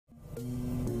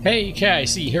Hey,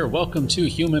 KIC here. Welcome to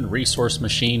Human Resource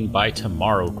Machine by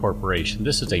Tomorrow Corporation.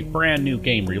 This is a brand new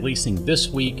game releasing this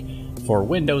week for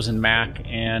Windows and Mac,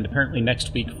 and apparently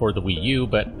next week for the Wii U,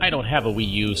 but I don't have a Wii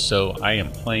U, so I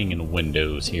am playing in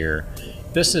Windows here.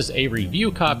 This is a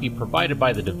review copy provided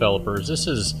by the developers. This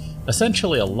is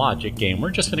essentially a logic game. We're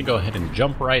just going to go ahead and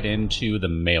jump right into the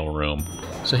mailroom.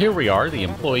 So here we are, the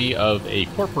employee of a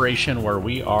corporation where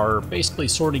we are basically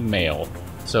sorting mail.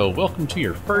 So welcome to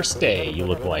your first day. You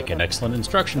look like an excellent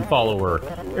instruction follower.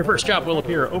 Your first job will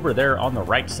appear over there on the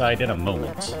right side in a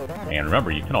moment. And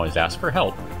remember, you can always ask for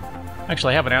help.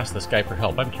 Actually, I haven't asked this guy for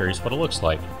help. I'm curious what it looks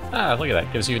like. Ah, look at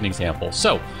that. Gives you an example.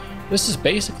 So, this is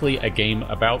basically a game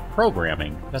about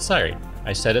programming. That's right.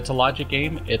 I said it's a logic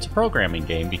game. It's a programming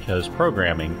game because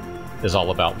programming is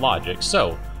all about logic.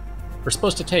 So, we're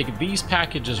supposed to take these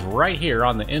packages right here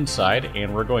on the inside,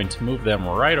 and we're going to move them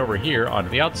right over here onto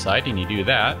the outside, and you do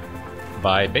that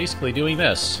by basically doing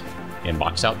this.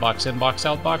 Inbox, outbox, inbox,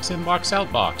 outbox, inbox,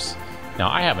 outbox.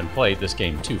 Now, I haven't played this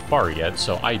game too far yet,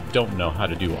 so I don't know how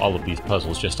to do all of these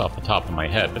puzzles just off the top of my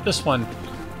head, but this one,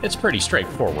 it's pretty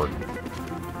straightforward.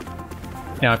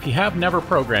 Now, if you have never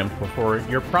programmed before,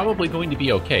 you're probably going to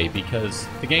be okay, because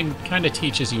the game kind of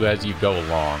teaches you as you go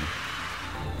along.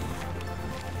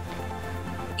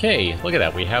 Okay, look at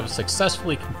that. We have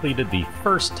successfully completed the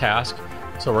first task,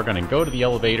 so we're going to go to the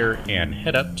elevator and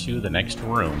head up to the next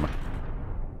room.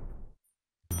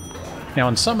 Now,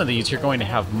 in some of these, you're going to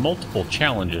have multiple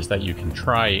challenges that you can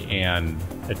try and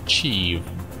achieve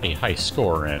a high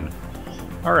score in.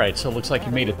 Alright, so it looks like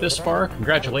you made it this far.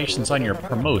 Congratulations on your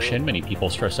promotion. Many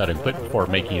people stress out and quit before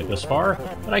making it this far,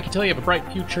 but I can tell you have a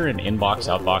bright future in inbox,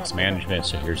 outbox management,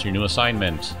 so here's your new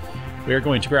assignment. We are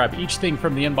going to grab each thing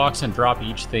from the inbox and drop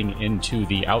each thing into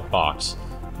the outbox.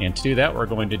 And to do that, we're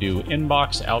going to do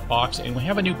inbox, outbox, and we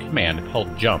have a new command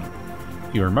called jump.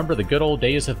 If you remember the good old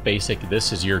days of BASIC,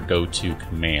 this is your go-to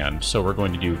command. So we're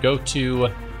going to do go to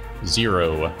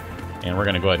 0, and we're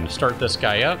going to go ahead and start this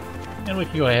guy up. And we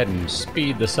can go ahead and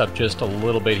speed this up just a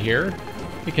little bit here.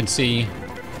 You can see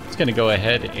it's going to go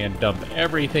ahead and dump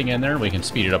everything in there. We can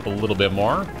speed it up a little bit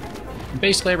more.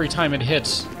 Basically, every time it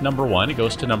hits number 1, it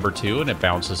goes to number 2, and it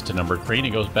bounces to number 3, and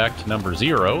it goes back to number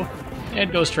 0,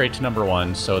 and goes straight to number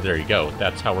 1. So there you go.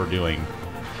 That's how we're doing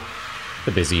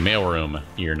the busy mailroom,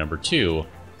 year number 2.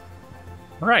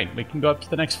 All right, we can go up to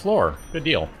the next floor. Good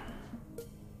deal.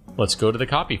 Let's go to the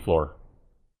copy floor.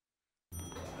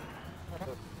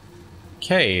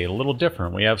 Okay, a little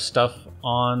different. We have stuff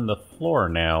on the floor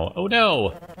now. Oh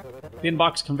no! The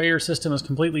inbox conveyor system is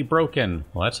completely broken.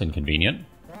 Well, that's inconvenient.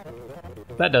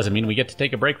 That doesn't mean we get to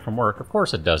take a break from work. Of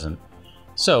course it doesn't.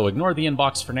 So, ignore the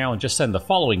inbox for now and just send the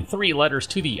following 3 letters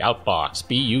to the outbox.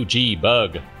 B-U-G,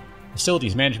 bug.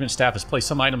 Facilities management staff has placed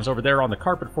some items over there on the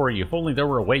carpet for you. If only there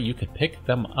were a way you could pick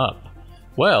them up.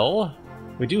 Well,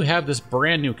 we do have this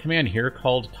brand new command here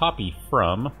called copy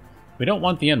from. We don't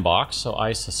want the inbox, so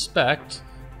I suspect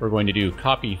we're going to do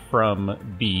copy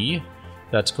from B.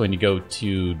 That's going to go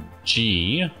to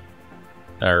G,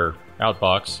 or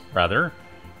outbox, rather.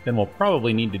 Then we'll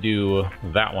probably need to do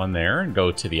that one there and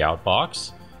go to the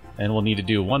outbox. And we'll need to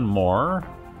do one more.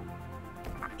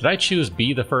 Did I choose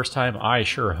B the first time? I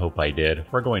sure hope I did.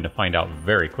 We're going to find out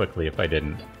very quickly if I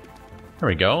didn't. There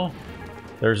we go.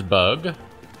 There's bug,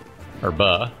 or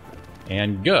buh,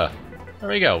 and guh. There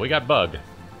we go, we got bug.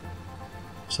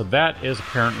 So that is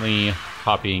apparently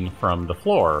copying from the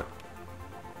floor.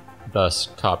 Thus,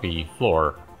 copy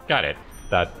floor. Got it.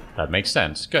 That makes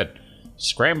sense. Good.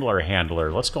 Scrambler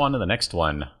handler. Let's go on to the next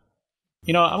one.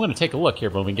 You know, I'm going to take a look here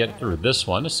when we get through this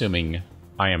one, assuming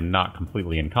I am not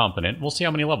completely incompetent. We'll see how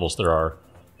many levels there are.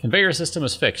 Conveyor system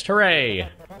is fixed. Hooray!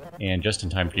 And just in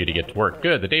time for you to get to work.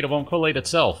 Good. The data won't collate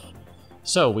itself.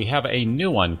 So we have a new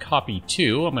one, copy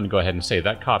 2. I'm going to go ahead and say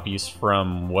that copies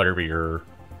from whatever your...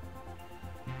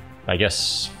 I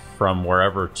guess from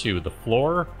wherever to the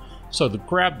floor. So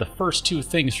grab the first 2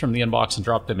 things from the inbox and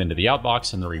drop them into the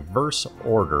outbox in the reverse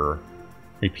order.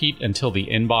 Repeat until the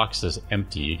inbox is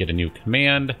empty. You get a new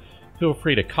command. Feel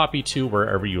free to copy to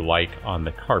wherever you like on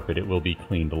the carpet. It will be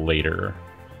cleaned later.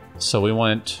 So we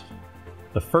want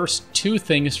the first 2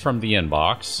 things from the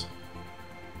inbox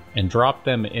and drop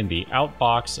them in the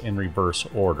outbox in reverse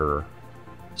order.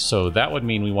 So that would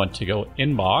mean we want to go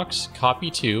inbox,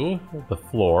 copy to the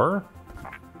floor,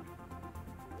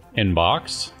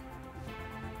 inbox,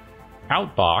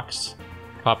 outbox,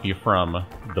 copy from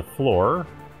the floor,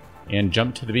 and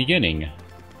jump to the beginning.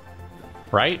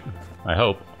 Right? I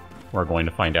hope. We're going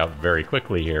to find out very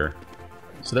quickly here.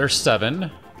 So there's 7.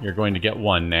 You're going to get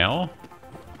 1 now.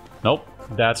 Nope,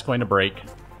 that's going to break.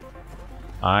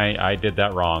 I did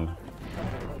that wrong.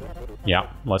 Yeah,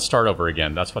 let's start over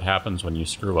again. That's what happens when you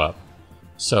screw up.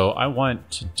 So I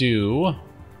want to do...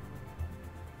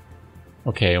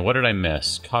 Okay, what did I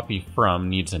miss? Copy from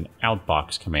needs an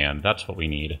outbox command. That's what we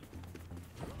need.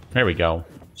 There we go.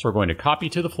 So we're going to copy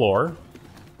to the floor.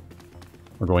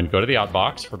 We're going to go to the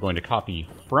outbox. We're going to copy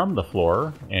from the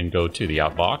floor and go to the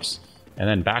outbox. And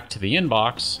then back to the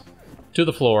inbox, to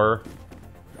the floor,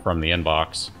 from the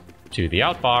inbox, to the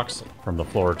outbox, from the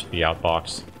floor to the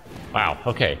outbox. Wow,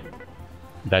 okay.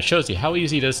 That shows you how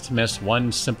easy it is to miss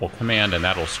one simple command, and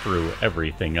that'll screw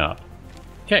everything up.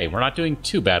 Okay, we're not doing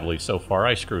too badly so far.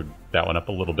 I screwed that one up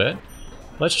a little bit.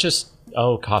 Let's just...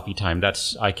 Oh, coffee time.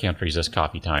 That's... I can't resist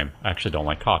coffee time. I actually don't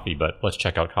like coffee, but let's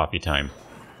check out coffee time.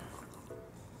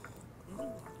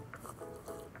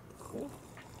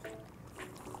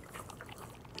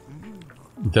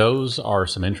 Those are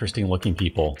some interesting looking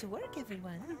people. To work,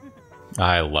 everyone.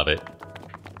 I love it.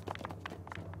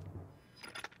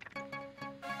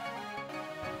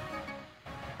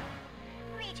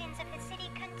 Regions of the city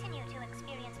continue to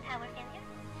experience power failure.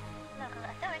 Local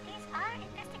authorities are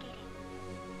investigating.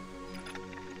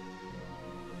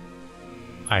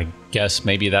 I guess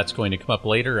maybe that's going to come up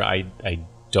later. I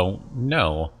don't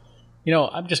know. You know,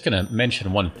 I'm just going to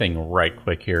mention one thing right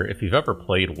quick here. If you've ever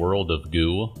played World of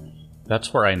Goo,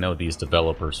 that's where I know these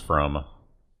developers from.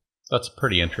 That's a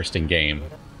pretty interesting game.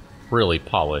 Really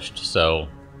polished, so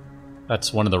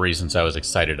that's one of the reasons I was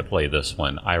excited to play this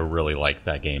one. I really liked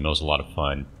that game. It was a lot of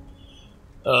fun.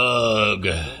 Ugh.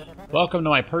 Welcome to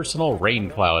my personal rain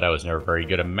cloud. I was never very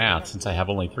good at math since I have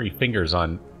only 3 fingers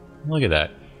on... Look at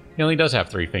that. He only does have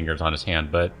 3 fingers on his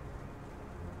hand, but...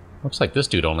 Looks like this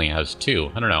dude only has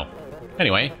 2. I don't know.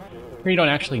 Anyway, here you don't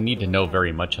actually need to know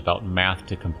very much about math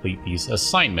to complete these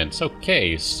assignments.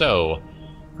 Okay, so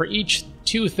for each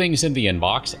 2 things in the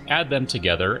inbox, add them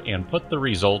together and put the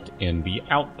result in the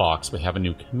outbox. We have a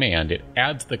new command. It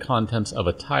adds the contents of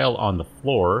a tile on the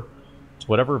floor to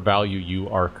whatever value you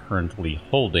are currently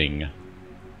holding.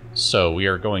 So we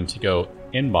are going to go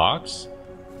inbox,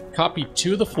 copy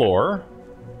to the floor,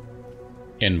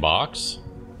 inbox,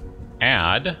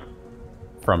 add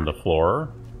from the floor,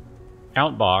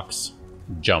 outbox,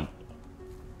 jump.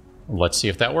 Let's see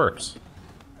if that works.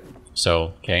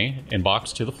 So, okay,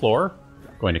 inbox to the floor.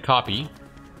 Going to copy.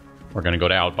 We're going to go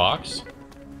to outbox.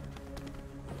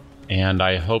 And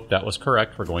I hope that was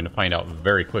correct. We're going to find out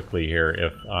very quickly here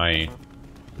if I'm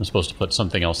supposed to put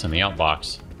something else in the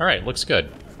outbox. Alright, looks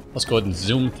good. Let's go ahead and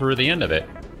zoom through the end of it.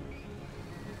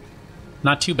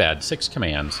 Not too bad. 6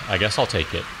 commands. I guess I'll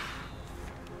take it.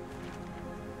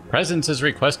 Presence is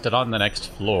requested on the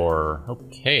next floor.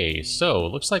 Okay, so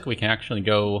it looks like we can actually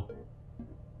go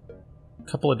a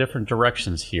couple of different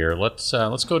directions here. Let's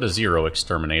go to 0,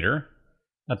 exterminator.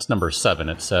 That's number 7,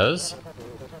 it says.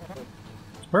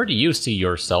 Where do you see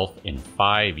yourself in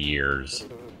 5 years?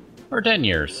 Or 10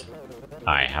 years?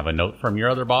 I have a note from your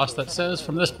other boss that says,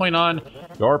 from this point on,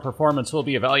 your performance will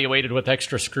be evaluated with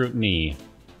extra scrutiny.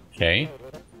 Okay.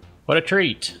 What a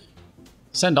treat.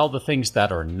 Send all the things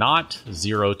that are not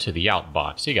 0 to the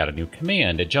outbox. You got a new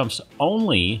command. It jumps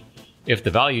only if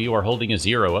the value you are holding is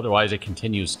 0. Otherwise, it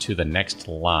continues to the next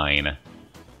line.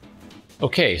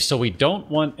 Okay, so we don't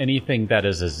want anything that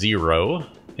is a 0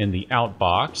 in the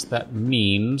outbox. That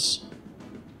means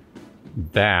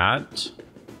that...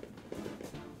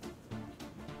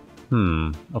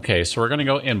 Okay, so we're going to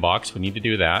go inbox. We need to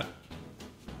do that.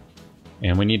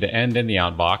 And we need to end in the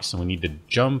outbox, and we need to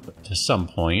jump to some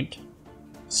point.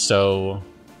 So,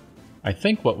 I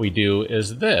think what we do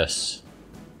is this.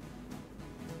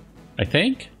 I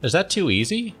think? Is that too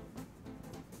easy?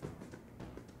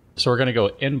 So we're going to go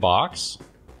inbox,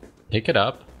 pick it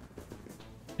up.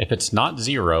 If it's not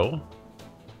 0,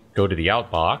 go to the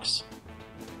outbox,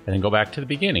 and then go back to the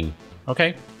beginning.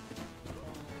 Okay.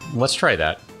 Let's try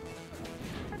that.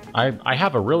 I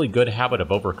have a really good habit of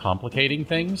overcomplicating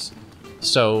things.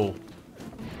 So...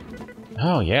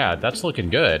 Oh yeah, that's looking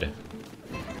good.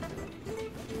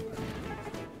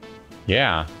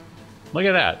 Yeah. Look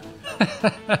at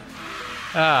that.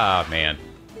 Ah, man.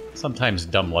 Sometimes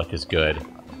dumb luck is good.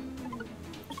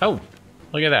 Oh,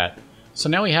 look at that. So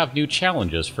now we have new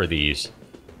challenges for these.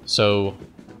 So,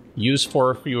 use 4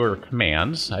 or fewer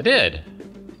commands. I did.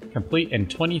 Complete in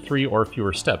 23 or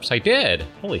fewer steps. I did.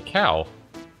 Holy cow.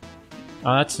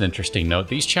 That's an interesting note.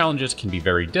 These challenges can be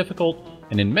very difficult,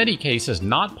 and in many cases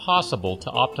not possible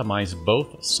to optimize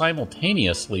both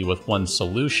simultaneously with one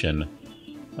solution.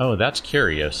 Oh, that's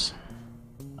curious.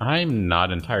 I'm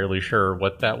not entirely sure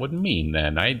what that would mean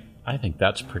then. I think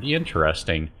that's pretty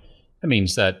interesting. That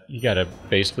means that you gotta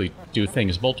basically do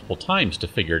things multiple times to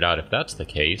figure it out if that's the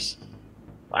case.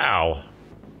 Wow.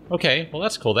 Okay, well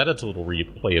that's cool. That adds a little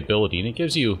replayability, and it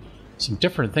gives you some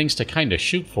different things to kind of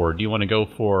shoot for. Do you want to go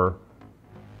for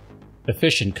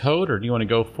efficient code, or do you want to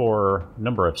go for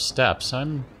number of steps?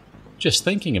 I'm just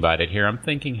thinking about it here. I'm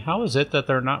thinking, how is it that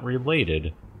they're not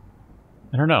related?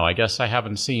 I don't know. I guess I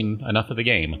haven't seen enough of the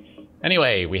game.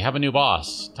 Anyway, we have a new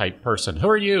boss type person. Who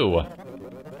are you?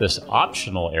 This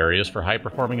optional area is for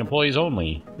high-performing employees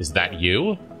only. Is that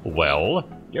you? Well,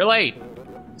 you're late.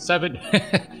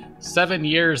 7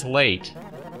 years late.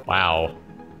 Wow.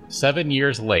 7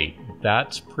 years late.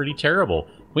 That's pretty terrible.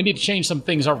 We need to change some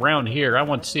things around here. I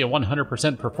want to see a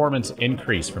 100% performance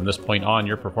increase. From this point on,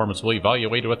 your performance will be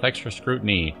evaluated with extra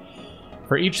scrutiny.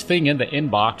 For each thing in the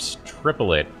inbox,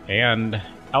 triple it. And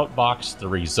outbox the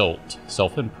result.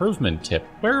 Self-improvement tip.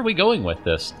 Where are we going with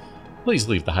this? Please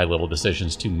leave the high-level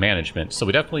decisions to management. So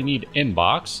we definitely need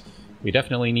inbox. We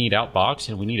definitely need outbox.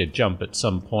 And we need a jump at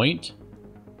some point.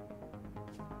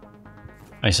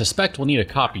 I suspect we'll need a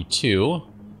copy too.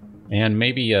 And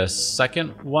maybe a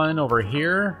second one over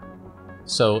here.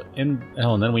 So, and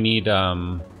then we need,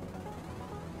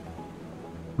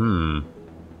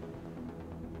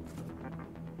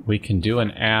 we can do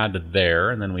an add there,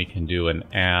 and then we can do an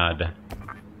add...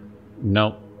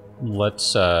 Nope.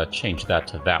 Let's change that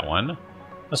to that one.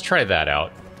 Let's try that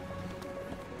out.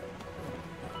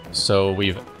 So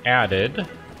we've added...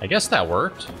 I guess that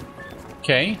worked.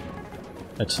 Okay.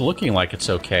 It's looking like it's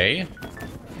okay.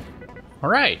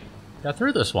 Alright. Got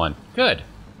through this one. Good.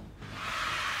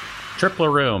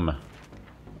 Tripler room.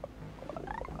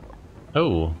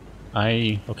 Oh.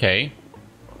 Okay.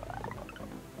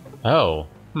 Oh.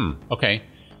 Okay.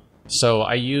 So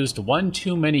I used one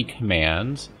too many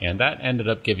commands, and that ended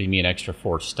up giving me an extra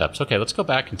 4 steps. Okay, let's go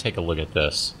back and take a look at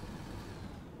this.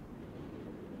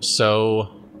 So...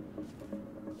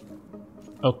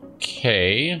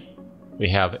 Okay. We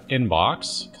have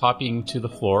inbox, copying to the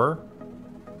floor,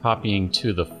 copying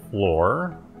to the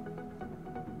floor,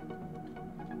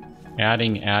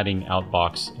 adding,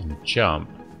 outbox, and jump.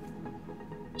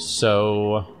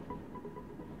 So...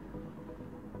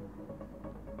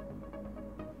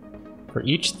 For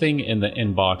each thing in the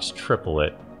inbox, triple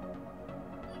it.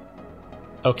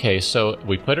 Okay, so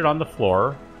we put it on the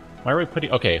floor. Why are we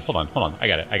putting... Okay, hold on. I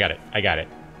got it.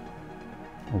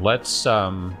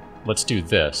 Let's do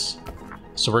this.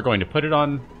 So we're going to put it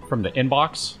on from the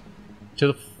inbox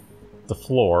to the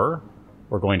floor.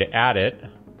 We're going to add it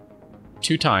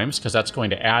 2 times, because that's going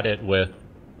to add it with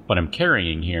what I'm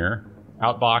carrying here.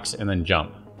 Outbox and then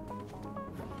jump.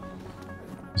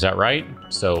 Is that right?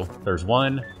 So there's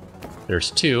 1,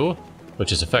 there's 2,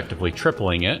 which is effectively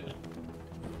tripling it.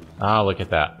 Ah, look at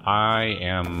that. I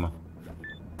am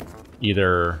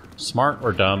either smart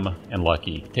or dumb and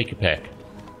lucky. Take your pick.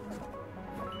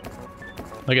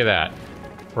 Look at that.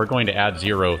 We're going to add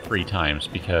 0 3 times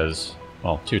because,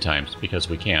 well, 2 times because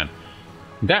we can.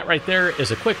 That right there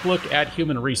is a quick look at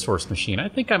Human Resource Machine. I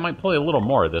think I might play a little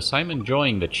more of this. I'm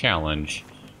enjoying the challenge,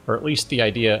 or at least the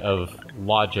idea of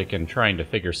logic and trying to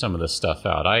figure some of this stuff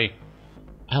out. I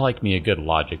like me a good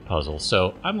logic puzzle,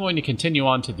 so I'm going to continue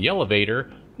on to the elevator.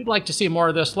 If you'd like to see more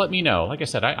of this, let me know. Like I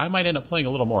said, I might end up playing a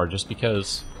little more just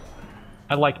because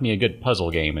I like me a good puzzle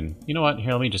game. And you know what?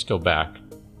 Here, let me just go back.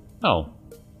 Oh.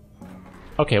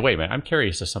 Okay, wait a minute. I'm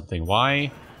curious of something.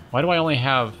 Why do I only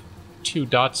have 2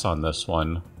 dots on this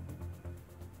one?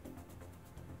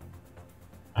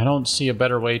 I don't see a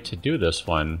better way to do this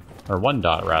one. Or 1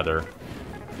 dot, rather.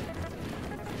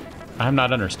 I'm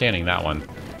not understanding that one.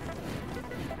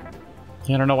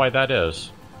 Yeah, I don't know why that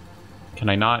is. Can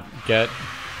I not get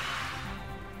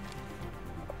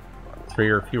 3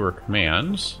 or fewer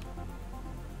commands?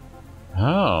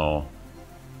 Oh.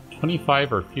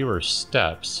 25 or fewer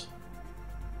steps.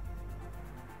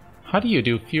 How do you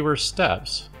do fewer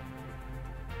steps?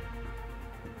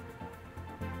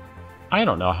 I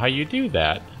don't know how you do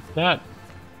that.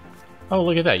 Oh,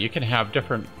 look at that. You can have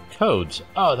different codes.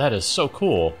 Oh, that is so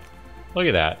cool. Look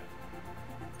at that.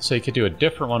 So you could do a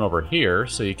different one over here.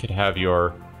 So you could have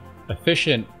your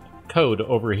efficient code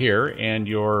over here and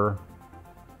your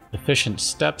efficient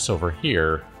steps over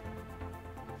here.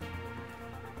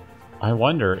 I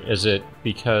wonder, is it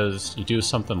because you do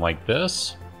something like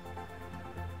this?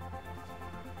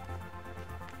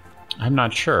 I'm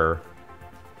not sure.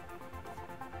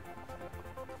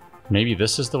 Maybe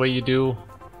this is the way you do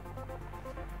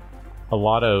a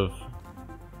lot of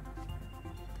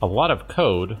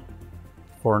code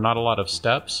for not a lot of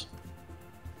steps.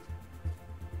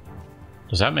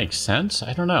 Does that make sense?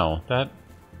 I don't know. That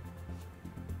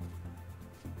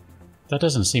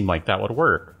doesn't seem like that would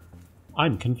work.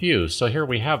 I'm confused. So here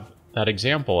we have that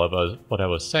example of what I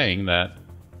was saying, that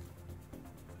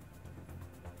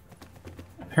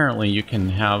apparently you can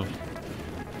have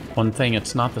one thing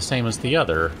it's not the same as the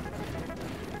other.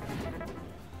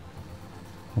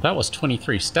 Well, that was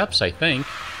 23 steps, I think.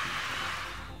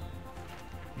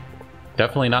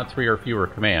 Definitely not 3 or fewer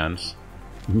commands.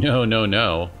 No, no,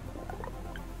 no.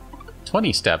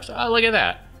 20 steps. Oh, look at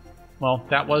that. Well,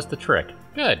 that was the trick.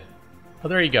 Good. Well,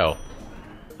 there you go.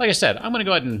 Like I said, I'm going to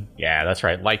go ahead and... Yeah, that's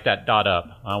right. Light that dot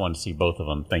up. I want to see both of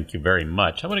them. Thank you very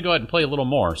much. I'm going to go ahead and play a little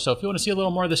more. So if you want to see a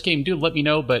little more of this game, do let me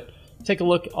know. But take a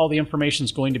look. All the information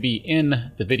is going to be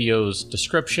in the video's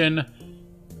description.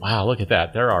 Wow, look at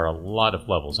that. There are a lot of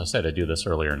levels. I said I'd do this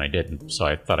earlier and I didn't, so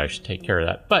I thought I should take care of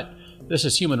that. But this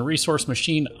is Human Resource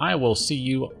Machine. I will see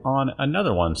you on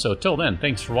another one. So till then,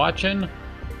 thanks for watching.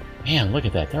 Man, look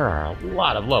at that. There are a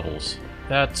lot of levels.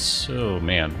 That's... Oh,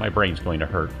 man. My brain's going to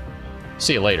hurt.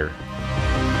 See you later.